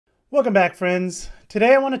Welcome back, friends.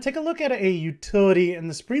 Today I want to take a look at a utility in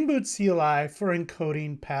the Spring Boot CLI for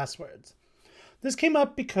encoding passwords. This came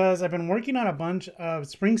up because I've been working on a bunch of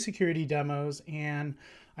Spring security demos and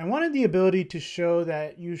I wanted the ability to show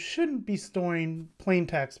that you shouldn't be storing plain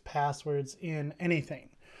text passwords in anything.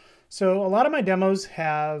 So a lot of my demos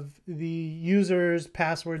have the user's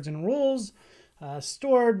passwords and rules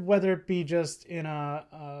stored, whether it be just in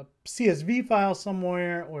a CSV file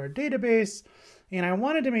somewhere or a database. And I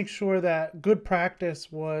wanted to make sure that good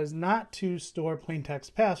practice was not to store plain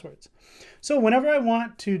text passwords. So whenever I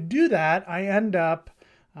want to do that, I end up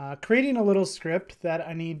creating a little script that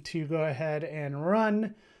I need to go ahead and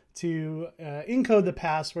run to encode the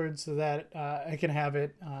password so that I can have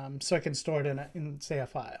it, so I can store it in say, a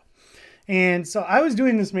file. And so I was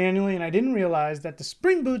doing this manually and I didn't realize that the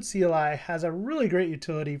Spring Boot CLI has a really great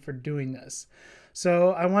utility for doing this.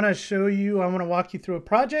 So I want to walk you through a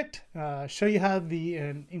project, show you how the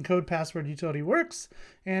encode password utility works,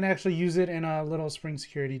 and actually use it in a little Spring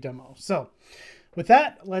security demo. So with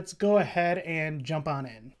that, let's go ahead and jump on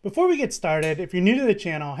in. Before we get started, if you're new to the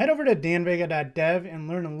channel, head over to danvega.dev and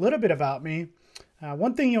learn a little bit about me.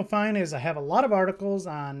 One thing you'll find is I have a lot of articles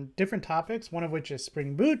on different topics, one of which is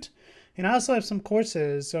Spring Boot, and I also have some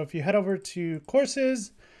courses. So if you head over to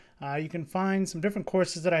courses, you can find some different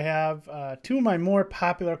courses that I have. Two of my more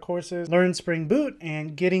popular courses, Learn Spring Boot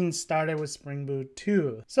and Getting Started with Spring Boot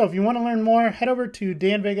 2. So if you want to learn more, head over to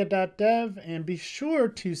danvega.dev and be sure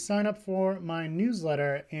to sign up for my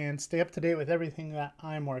newsletter and stay up to date with everything that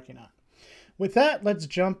I'm working on. With that, let's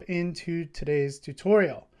jump into today's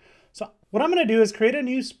tutorial. So what I'm going to do is create a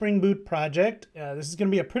new Spring Boot project. This is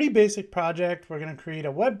going to be a pretty basic project. We're going to create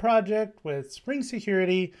a web project with Spring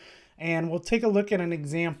Security. And we'll take a look at an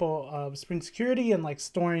example of Spring Security and like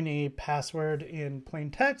storing a password in plain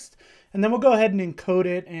text. And then we'll go ahead and encode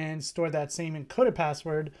it and store that same encoded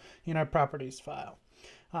password in our properties file.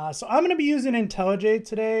 So I'm going to be using IntelliJ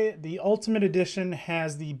today. The Ultimate Edition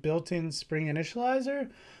has the built-in Spring Initializer,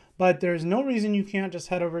 but there's no reason you can't just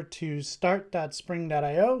head over to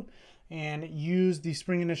start.spring.io and use the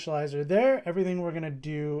Spring Initializer there. Everything we're going to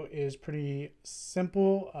do is pretty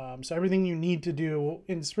simple. So everything you need to do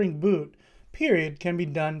in Spring Boot, period, can be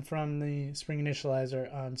done from the Spring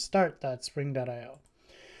Initializer on start.spring.io.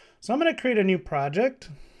 So I'm going to create a new project.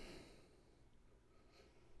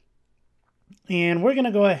 And we're going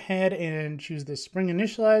to go ahead and choose the Spring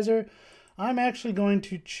Initializer. I'm actually going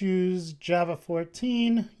to choose Java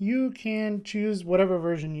 14. You can choose whatever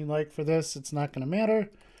version you like for this. It's not going to matter.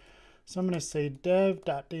 So I'm going to say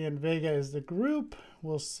dev.danvega is the group.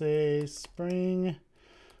 We'll say Spring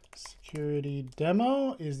Security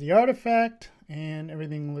Demo is the artifact, and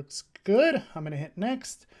everything looks good. I'm going to hit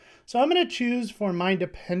next. So I'm going to choose for my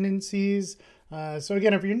dependencies. So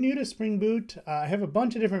again, if you're new to Spring Boot, I have a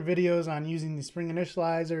bunch of different videos on using the Spring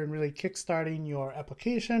Initializer and really kickstarting your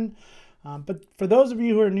application. But for those of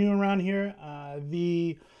you who are new around here,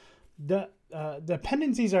 the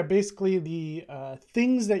dependencies are basically the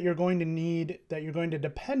things that you're going to need, that you're going to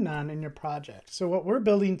depend on in your project. So what we're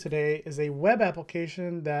building today is a web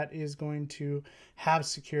application that is going to have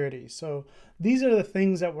security. So these are the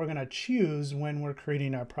things that we're going to choose when we're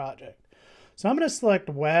creating our project. So I'm going to select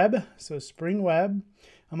web, so Spring Web.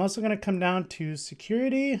 I'm also going to come down to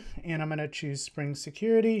security and I'm going to choose Spring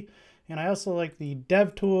Security. And I also like the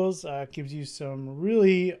dev tools. Gives you some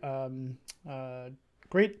really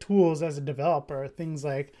great tools as a developer, things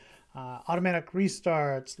like automatic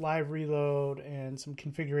restarts, live reload, and some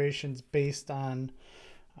configurations based on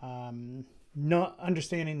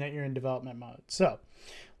understanding that you're in development mode. So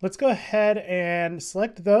let's go ahead and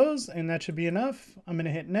select those, and that should be enough. I'm going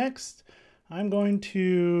to hit next. I'm going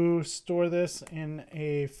to store this in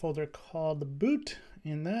a folder called boot,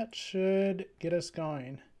 and that should get us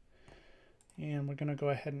going. And we're going to go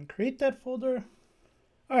ahead and create that folder.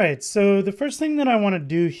 All right, so the first thing that I want to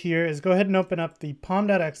do here is go ahead and open up the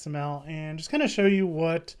pom.xml and just kind of show you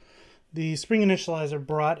what the Spring Initializer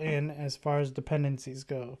brought in as far as dependencies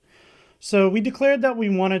go. So we declared that we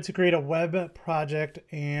wanted to create a web project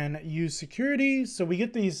and use security. So we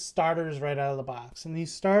get these starters right out of the box. And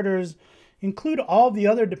these starters include all the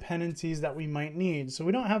other dependencies that we might need. So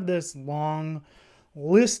we don't have this long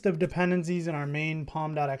list of dependencies in our main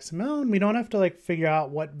pom.xml, and we don't have to like figure out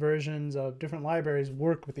what versions of different libraries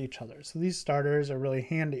work with each other. So these starters are really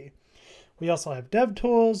handy. We also have dev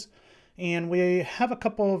tools, and we have a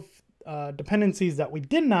couple of dependencies that we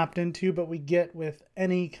didn't opt into, but we get with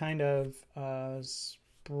any kind of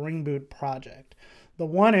Spring Boot project. The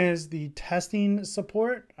one is the testing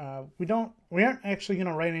support. We aren't actually going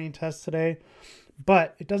to write any tests today,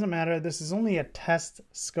 but it doesn't matter. This is only a test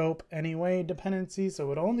scope anyway dependency, so it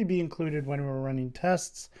would only be included when we're running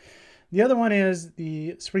tests. The other one is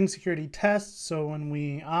the Spring Security test. So when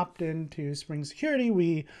we opt into Spring Security,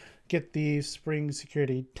 we get the Spring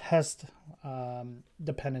Security test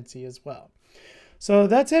dependency as well. So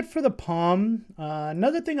that's it for the POM.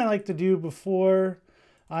 Another thing I like to do before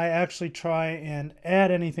I actually try and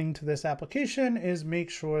add anything to this application is make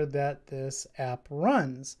sure that this app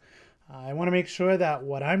runs. I want to make sure that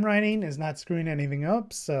what I'm writing is not screwing anything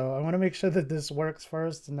up. So I want to make sure that this works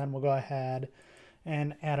first, and then we'll go ahead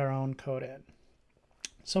and add our own code in.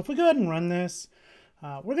 So if we go ahead and run this,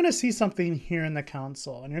 we're going to see something here in the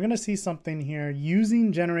console, and you're going to see something here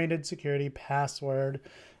using generated security password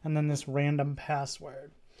and then this random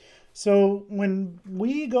password. So when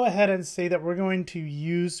we go ahead and say that we're going to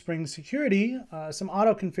use Spring Security, some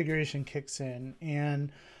auto configuration kicks in,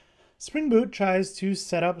 and Spring Boot tries to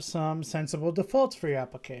set up some sensible defaults for your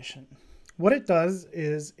application. What it does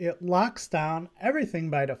is it locks down everything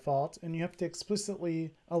by default, and you have to explicitly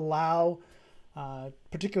allow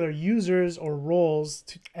particular users or roles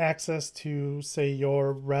to access to, say,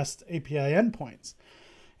 your REST API endpoints.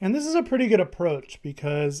 And this is a pretty good approach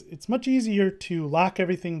because it's much easier to lock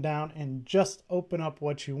everything down and just open up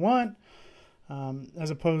what you want, as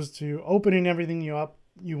opposed to opening everything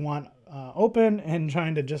you want open and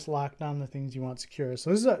trying to just lock down the things you want secure. So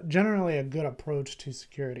this is generally a good approach to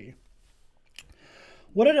security.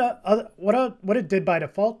 What it did by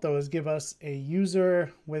default, though, is give us a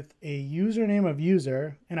user with a username of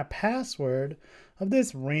user and a password of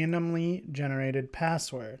this randomly generated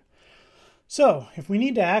password. So if we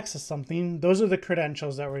need to access something, those are the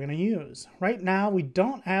credentials that we're going to use. Right now, we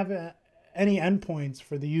don't have any endpoints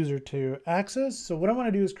for the user to access. So what I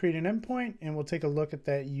want to do is create an endpoint, and we'll take a look at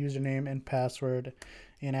that username and password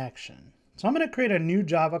in action. So I'm going to create a new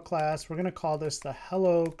Java class. We're going to call this the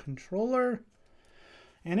Hello Controller.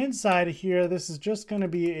 And inside of here, this is just going to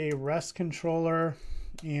be a REST controller,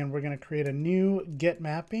 and we're going to create a new get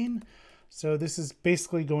mapping. So this is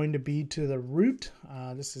basically going to be to the root.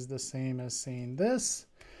 This is the same as saying this.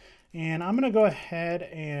 And I'm going to go ahead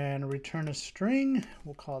and return a string.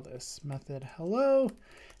 We'll call this method hello,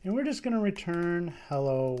 and we're just going to return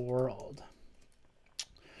hello world.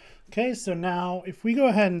 Okay, so now if we go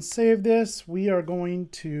ahead and save this, we are going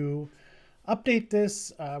to update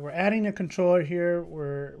this. We're adding a controller here.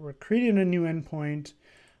 We're creating a new endpoint.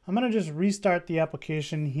 I'm going to just restart the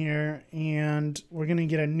application here, and we're going to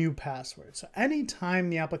get a new password. So anytime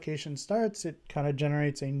the application starts, it kind of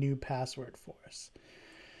generates a new password for us.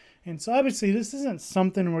 And so obviously this isn't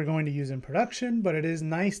something we're going to use in production, but it is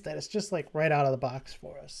nice that it's just like right out of the box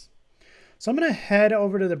for us. So I'm going to head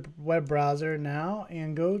over to the web browser now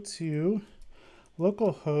and go to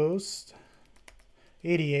localhost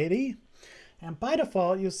 8080. And by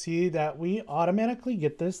default, you'll see that we automatically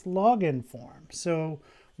get this login form. So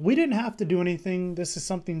we didn't have to do anything. This is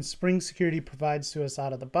something Spring Security provides to us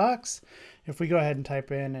out of the box. If we go ahead and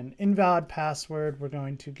type in an invalid password, we're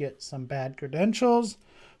going to get some bad credentials.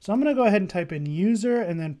 So I'm going to go ahead and type in user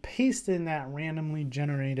and then paste in that randomly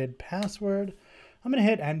generated password. I'm going to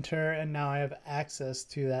hit enter, and now I have access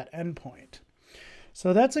to that endpoint.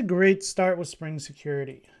 So that's a great start with Spring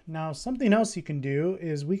Security. Now, something else you can do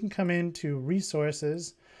is we can come into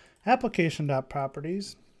resources,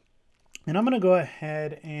 application.properties, and I'm going to go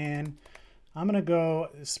ahead and I'm going to go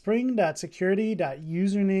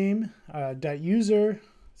spring.security.username, .user.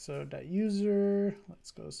 So .user,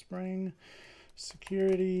 let's go Spring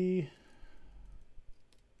Security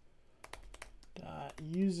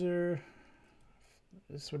 .user.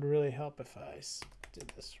 This would really help if I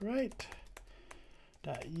did this right.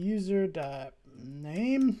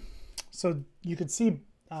 .user.name. So you could see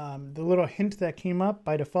the little hint that came up.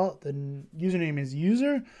 By default, the username is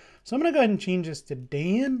user. So I'm going to go ahead and change this to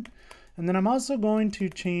Dan. And then I'm also going to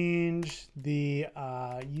change the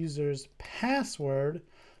user's password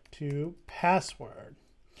to password.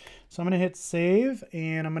 So I'm going to hit save,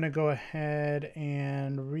 and I'm going to go ahead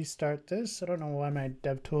and restart this. I don't know why my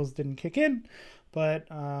DevTools didn't kick in, but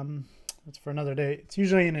that's for another day. It's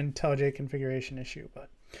usually an IntelliJ configuration issue. But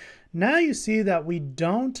now you see that we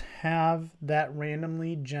don't have that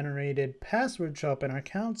randomly generated password show up in our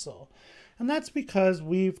console. And that's because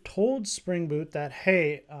we've told Spring Boot that,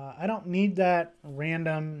 hey, I don't need that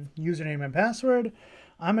random username and password.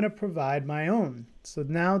 I'm going to provide my own. So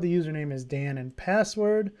now the username is Dan and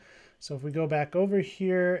password. So if we go back over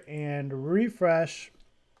here and refresh,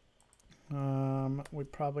 we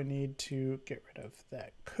probably need to get rid of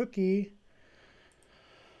that cookie.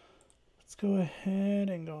 Let's go ahead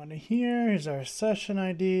and go into here. Here's our session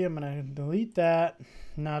ID. I'm going to delete that.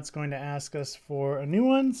 Now it's going to ask us for a new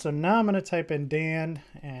one. So now I'm going to type in Dan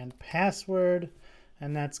and password,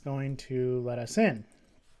 and that's going to let us in.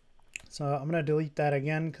 So I'm going to delete that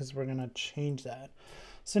again because we're going to change that.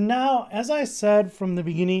 So now, as I said from the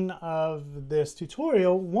beginning of this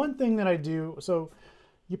tutorial, one thing that I do, so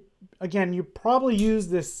you probably use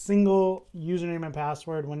this single username and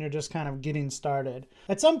password when you're just kind of getting started.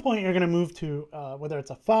 At some point, you're going to move to whether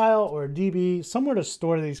it's a file or a DB, somewhere to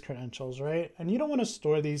store these credentials, right? And you don't want to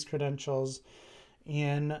store these credentials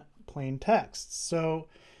in plain text. So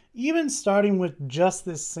even starting with just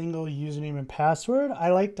this single username and password,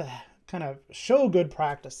 I like to kind of show good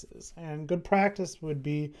practices. And good practice would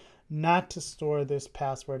be not to store this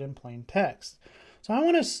password in plain text. So I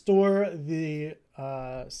want to store the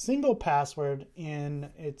single password in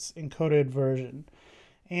its encoded version.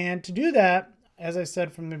 And to do that, as I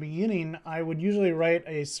said from the beginning, I would usually write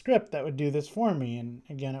a script that would do this for me. And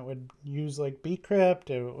again, it would use like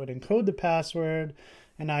bcrypt, it would encode the password,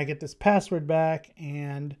 and I get this password back,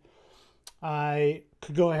 and I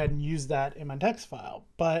could go ahead and use that in my text file.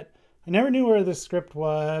 But I never knew where this script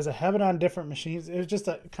was. I have it on different machines. It was just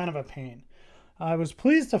a kind of a pain. I was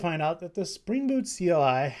pleased to find out that the Spring Boot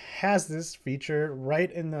CLI has this feature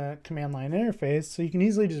right in the command line interface, so you can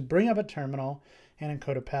easily just bring up a terminal and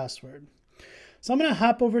encode a password. So I'm going to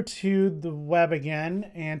hop over to the web again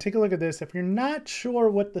and take a look at this. If you're not sure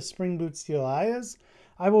what the Spring Boot CLI is,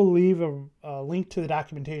 I will leave a link to the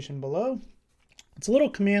documentation below. It's a little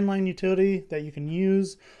command line utility that you can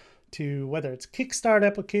use to, whether it's kickstart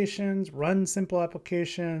applications, run simple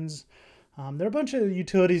applications. There are a bunch of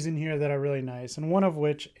utilities in here that are really nice, and one of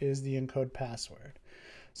which is the encode password.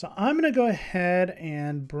 So I'm going to go ahead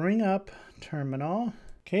and bring up terminal.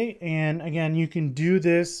 Okay, and again, you can do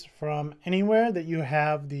this from anywhere that you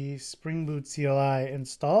have the Spring Boot CLI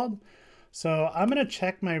installed. So I'm going to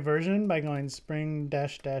check my version by going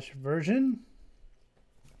spring-version.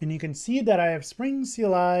 And you can see that I have Spring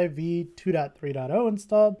CLI v2.3.0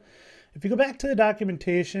 installed. If you go back to the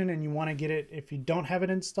documentation and you want to get it, if you don't have it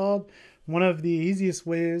installed, one of the easiest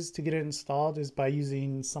ways to get it installed is by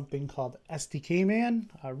using something called SDKman,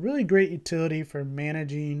 a really great utility for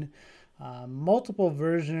managing multiple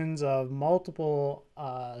versions of multiple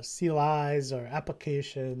CLIs or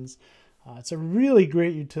applications. It's a really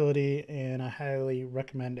great utility, and I highly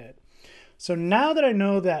recommend it. So now that I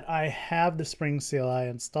know that I have the Spring CLI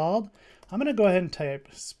installed, I'm going to go ahead and type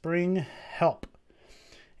Spring help.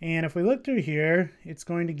 And if we look through here, it's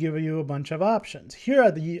going to give you a bunch of options. Here are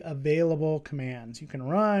the available commands. You can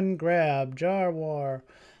run, grab, jar war,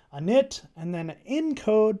 init, and then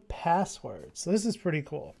encode passwords. So this is pretty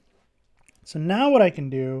cool. So now what I can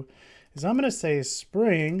do is I'm going to say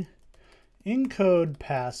Spring encode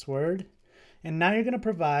password. And now you're going to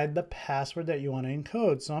provide the password that you want to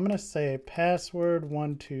encode. So I'm going to say password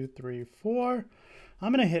 1234.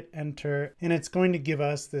 I'm going to hit enter, and it's going to give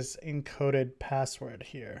us this encoded password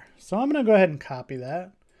here. So I'm going to go ahead and copy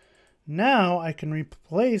that. Now I can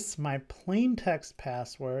replace my plain text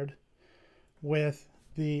password with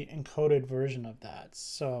the encoded version of that.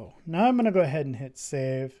 So now I'm going to go ahead and hit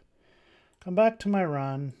save. Come back to my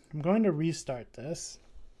run. I'm going to restart this.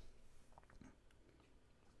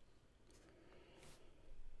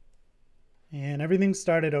 And everything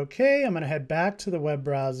started okay. I'm going to head back to the web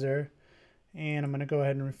browser, and I'm going to go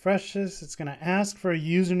ahead and refresh this. It's going to ask for a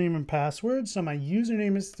username and password. So my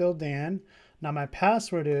username is still Dan. Now my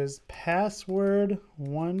password is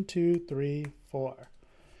password1234.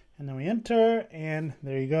 And then we enter, and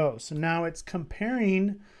there you go. So now it's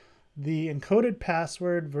comparing the encoded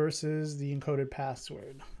password versus the encoded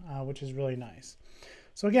password, which is really nice.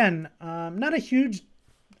 So again, not a huge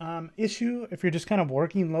issue if you're just kind of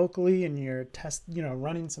working locally and you're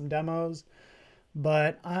running some demos.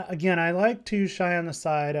 But again, I like to shy on the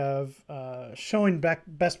side of showing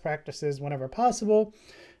best practices whenever possible.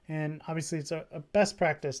 And obviously it's a best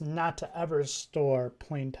practice not to ever store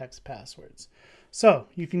plain text passwords. So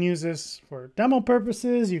you can use this for demo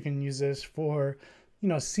purposes. You can use this for,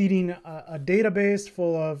 seeding a database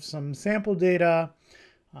full of some sample data.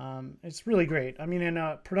 It's really great. I mean, in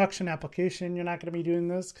a production application, you're not going to be doing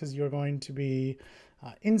this because you're going to be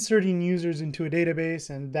inserting users into a database,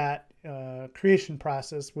 and that creation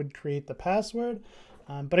process would create the password.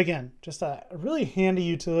 But again, just a really handy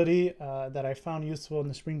utility that I found useful in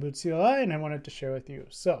the Spring Boot CLI, and I wanted to share with you.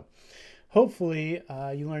 So hopefully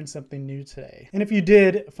you learned something new today. And if you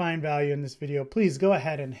did find value in this video, please go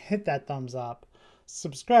ahead and hit that thumbs up,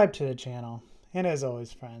 subscribe to the channel, and as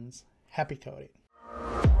always, friends, happy coding.